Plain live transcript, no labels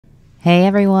Hey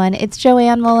everyone, it's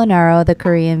Joanne Molinaro, the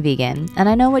Korean vegan, and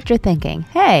I know what you're thinking.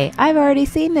 Hey, I've already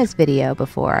seen this video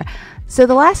before. So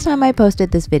the last time I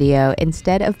posted this video,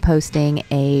 instead of posting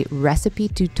a recipe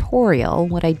tutorial,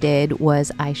 what I did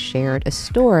was I shared a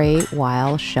story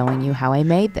while showing you how I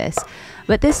made this.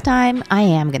 But this time, I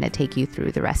am going to take you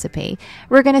through the recipe.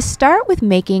 We're going to start with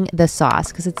making the sauce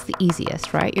because it's the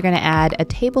easiest, right? You're going to add a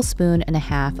tablespoon and a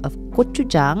half of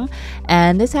gochujang,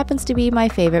 and this happens to be my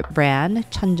favorite brand,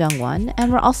 Chanjangwon.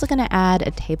 And we're also going to add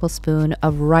a tablespoon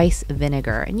of rice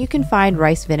vinegar, and you can find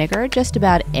rice vinegar just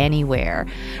about anywhere.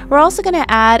 We're also going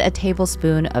to add a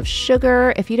tablespoon of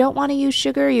sugar. If you don't want to use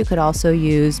sugar, you could also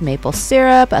use maple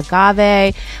syrup,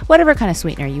 agave, whatever kind of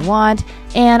sweetener you want.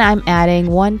 And I'm adding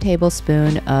 1 tablespoon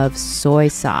of soy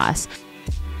sauce.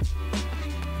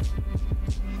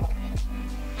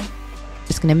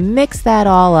 Just going to mix that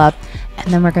all up,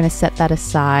 and then we're going to set that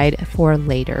aside for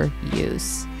later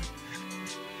use.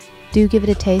 Do give it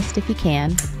a taste if you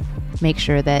can. Make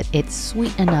sure that it's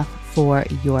sweet enough for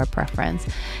your preference.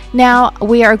 Now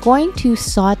we are going to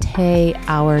saute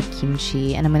our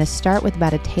kimchi, and I'm going to start with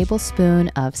about a tablespoon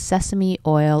of sesame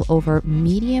oil over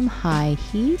medium-high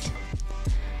heat.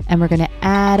 And we're going to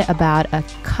add about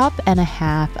 1.5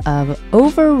 cups of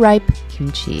overripe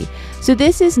kimchi. So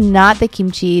this is not the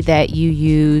kimchi that you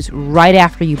use right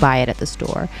after you buy it at the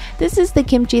store. This is the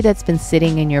kimchi that's been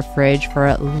sitting in your fridge for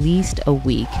at least a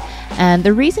week. And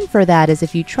the reason for that is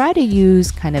if you try to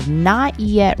use kind of not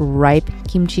yet ripe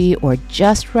kimchi or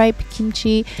just ripe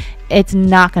kimchi, it's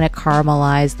not going to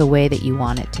caramelize the way that you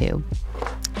want it to.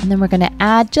 And then we're going to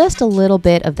add just a little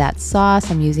bit of that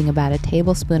sauce. I'm using about 1.5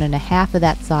 tablespoons of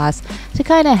that sauce to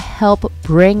kind of help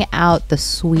bring out the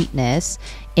sweetness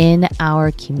in our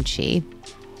kimchi.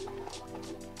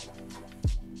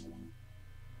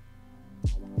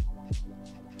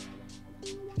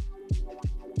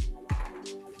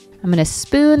 I'm going to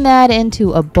spoon that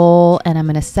into a bowl, and I'm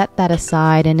going to set that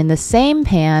aside. And in the same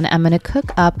pan, I'm going to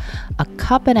cook up 1.5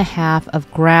 cups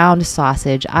of ground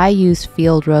sausage. I use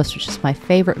field roast, which is my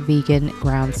favorite vegan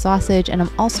ground sausage. And I'm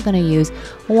also going to use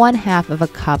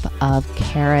 1/2 cup of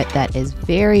carrot that is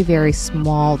very, very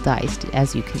small diced,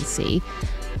 as you can see.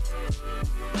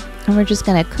 And we're just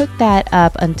going to cook that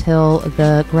up until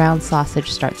the ground sausage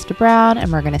starts to brown,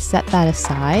 and we're going to set that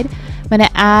aside. I'm going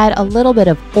to add a little bit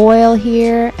of oil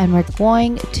here, and we're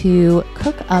going to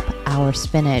cook up our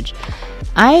spinach.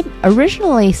 I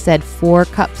originally said 4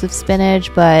 cups of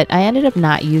spinach, but I ended up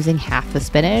not using half the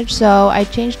spinach, so I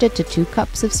changed it to 2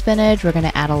 cups of spinach. We're going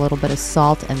to add a little bit of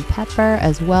salt and pepper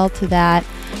as well to that,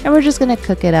 and we're just going to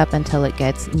cook it up until it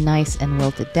gets nice and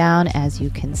wilted down, as you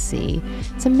can see.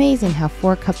 It's amazing how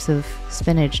 4 cups of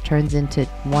spinach turns into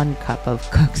 1 cup of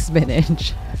cooked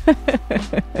spinach.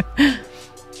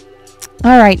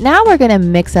 All right, now we're going to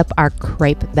mix up our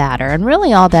crepe batter, and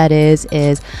really all that is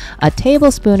 1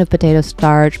 tablespoon of potato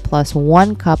starch plus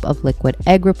 1 cup of liquid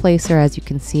egg replacer. As you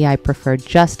can see, I prefer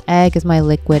just egg as my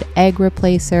liquid egg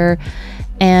replacer.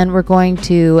 And we're going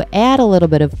to add a little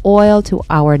bit of oil to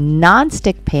our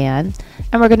nonstick pan,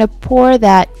 and we're going to pour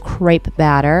that crepe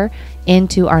batter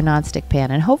into our nonstick pan.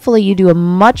 And hopefully you do a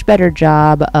much better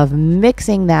job of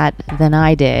mixing that than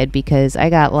I did, because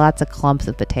I got lots of clumps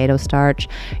of potato starch.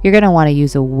 You're going to want to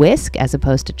use a whisk as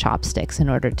opposed to chopsticks in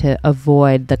order to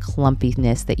avoid the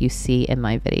clumpiness that you see in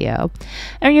my video.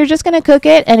 And you're just going to cook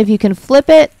it, and if you can flip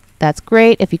it, that's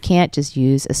great. If you can't, just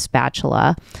use a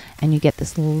spatula, and you get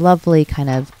this lovely kind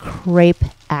of crepe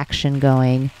action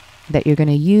going that you're going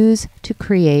to use to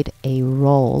create a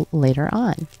roll later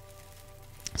on.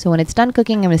 So when it's done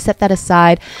cooking, I'm going to set that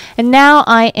aside. And now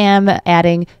I am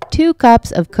adding 2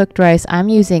 cups of cooked rice. I'm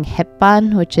using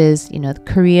hetbahn, which is, the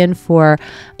Korean for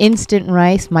instant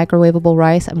rice, microwavable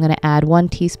rice. I'm going to add 1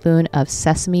 teaspoon of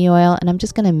sesame oil, and I'm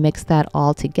just going to mix that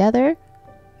all together.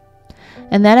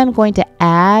 And then I'm going to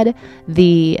add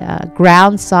the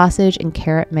ground sausage and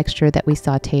carrot mixture that we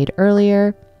sauteed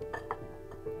earlier.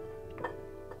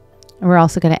 And we're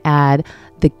also going to add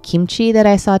the kimchi that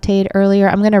I sauteed earlier.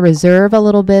 I'm going to reserve a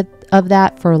little bit of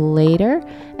that for later.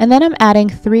 And then I'm adding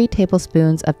 3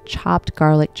 tablespoons of chopped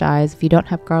garlic chives. If you don't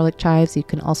have garlic chives, you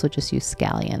can also just use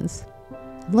scallions.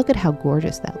 Look at how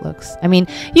gorgeous that looks. I mean,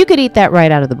 you could eat that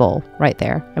right out of the bowl, right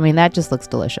there. I mean, that just looks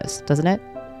delicious, doesn't it?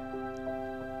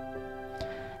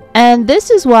 And this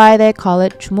is why they call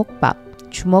it Jumeok Bap.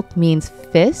 Jumeok means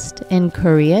fist in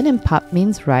Korean, and bap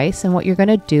means rice. And what you're going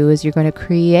to do is you're going to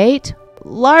create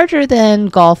larger than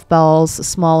golf balls,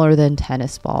 smaller than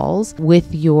tennis balls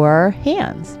with your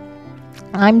hands.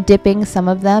 I'm dipping some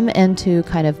of them into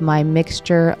kind of my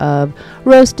mixture of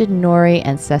roasted nori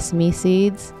and sesame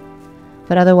seeds.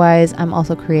 But otherwise, I'm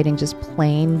also creating just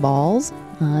plain balls.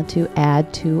 to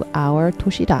add to our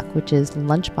toshidok, which is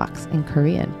lunchbox in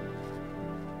Korean.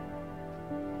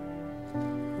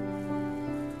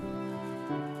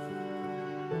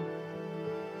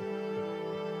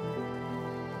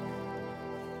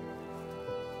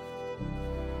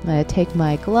 I'm going to take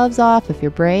my gloves off. If you're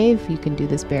brave, you can do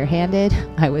this barehanded.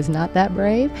 I was not that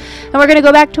brave. And we're going to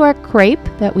go back to our crepe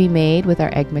that we made with our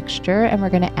egg mixture, and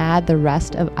we're going to add the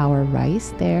rest of our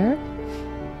rice there.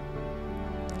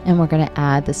 And we're going to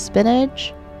add the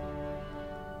spinach.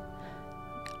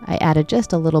 I added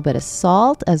just a little bit of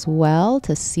salt as well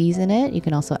to season it. You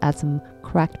can also add some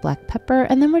cracked black pepper,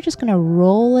 and then we're just going to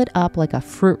roll it up like a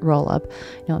fruit roll up.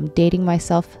 You know, I'm dating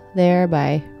myself there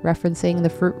by referencing the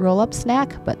fruit roll up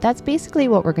snack, but that's basically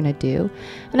what we're going to do.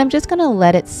 And I'm just going to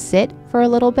let it sit for a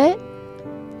little bit.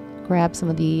 Grab some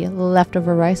of the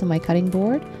leftover rice on my cutting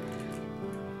board.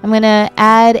 I'm going to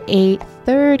add a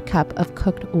 1/3 cup of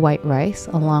cooked white rice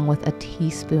along with a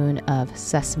teaspoon of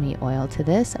sesame oil to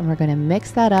this, and we're going to mix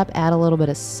that up, add a little bit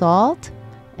of salt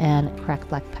and cracked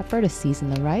black pepper to season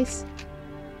the rice.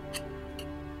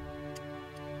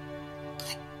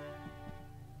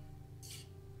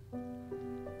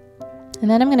 And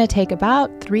then I'm going to take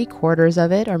about 3/4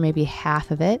 of it, or maybe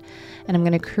half of it, and I'm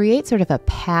going to create sort of a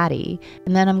patty.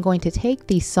 And then I'm going to take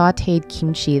the sauteed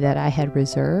kimchi that I had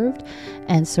reserved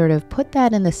and sort of put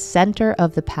that in the center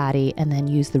of the patty, and then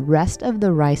use the rest of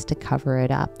the rice to cover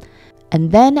it up.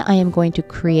 And then I am going to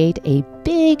create a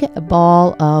big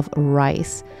ball of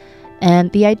rice.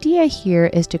 And the idea here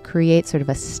is to create sort of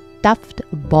a stuffed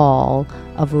ball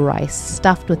of rice,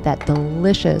 stuffed with that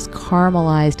delicious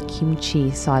caramelized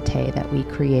kimchi saute that we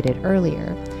created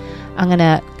earlier. I'm going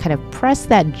to kind of press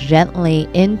that gently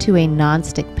into a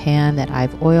nonstick pan that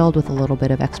I've oiled with a little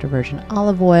bit of extra virgin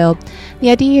olive oil.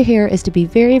 The idea here is to be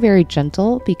very, very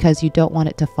gentle because you don't want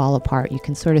it to fall apart. You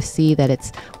can sort of see that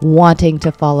it's wanting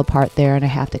to fall apart there, and I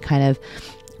have to kind of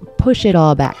push it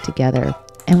all back together.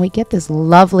 And we get this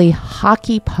lovely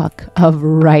hockey puck of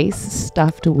rice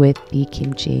stuffed with the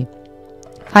kimchi.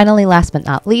 Finally, last but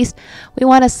not least, we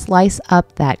want to slice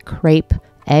up that crepe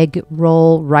egg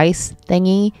roll rice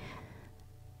thingy.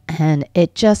 And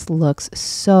it just looks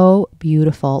so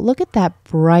beautiful. Look at that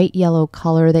bright yellow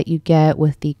color that you get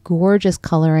with the gorgeous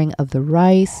coloring of the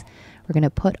rice. We're going to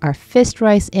put our fist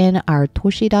rice in our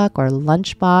toshidok or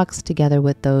lunchbox together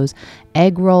with those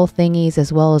egg roll thingies,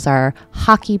 as well as our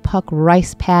hockey puck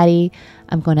rice patty.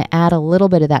 I'm going to add a little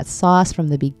bit of that sauce from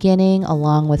the beginning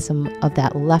along with some of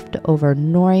that leftover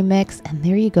nori mix. And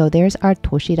there you go. There's our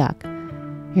toshidok.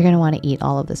 You're going to want to eat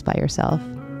all of this by yourself.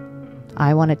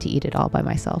 I wanted to eat it all by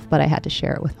myself, but I had to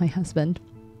share it with my husband.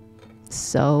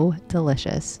 So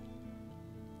delicious.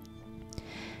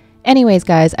 Anyways,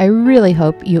 guys, I really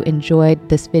hope you enjoyed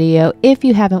this video. If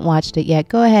you haven't watched it yet,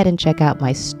 go ahead and check out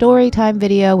my story time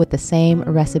video with the same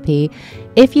recipe.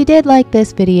 If you did like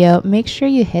this video, make sure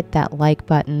you hit that like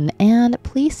button and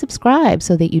please subscribe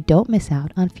so that you don't miss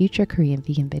out on future Korean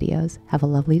vegan videos. Have a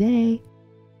lovely day.